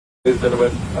Ladies and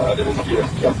gentlemen, this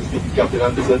is Captain speaking, Captain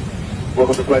Anderson.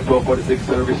 Welcome to Flight 1246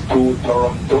 service to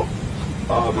Toronto.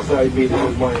 Beside me, this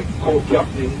is my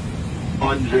co-captain,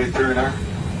 Andre Turner.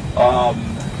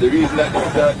 The reason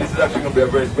that this is actually going to be a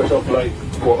very special flight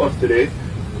for us today.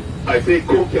 I say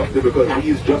co-captain because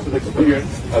he is just as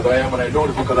experienced as I am, and I know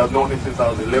this because I've known him since I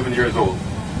was 11 years old.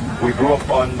 We grew up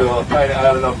on the tiny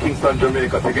island of Kingston,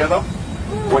 Jamaica together,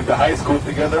 went to high school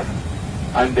together,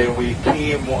 and then we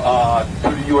came to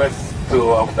the US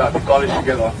to start college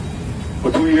together. For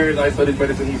 2 years I studied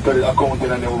medicine, he studied accounting,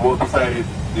 and then we both decided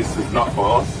this is not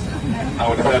for us.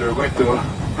 And we decided we were going to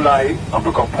fly and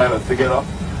become pilots together.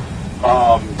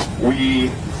 We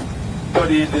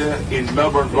studied in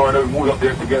Melbourne, Florida. We moved up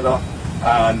there together.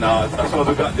 And as soon as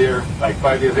we got there, like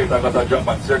 5 days later, I got a job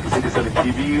at Circuit City selling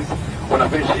TVs. When I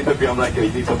finished the interview, I'm like, hey,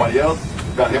 you need somebody else?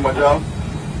 Got him a job.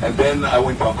 And then I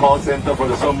went to a call center for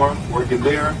the summer, working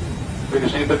there,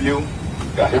 finished the interview,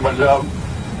 got him a job.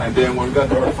 And then when we got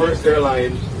to our first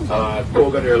airline,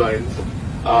 Kogan Airlines,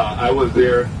 I was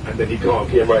there, and then he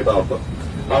came right after.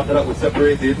 After that, we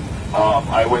separated.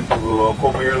 I went to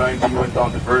Copa Airlines, he went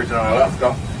down to Virgin and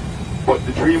Alaska. But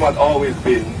the dream had always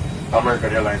been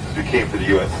American Airlines as we came to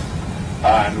the US.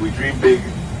 And we dreamed big.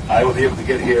 I was able to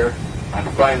get here, and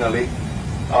finally,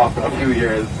 after a few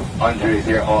years, Andre is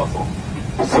here also.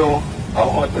 So I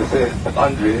want to say,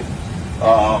 Andre,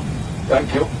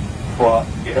 thank you for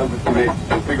helping today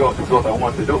to figure out this is what I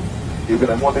want to do. You've been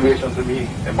a motivation to me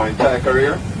in my entire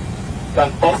career.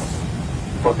 Thank us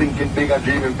for thinking big and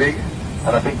dreaming big.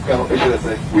 And I think we should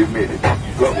say we've made it.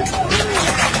 Love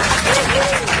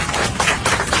it.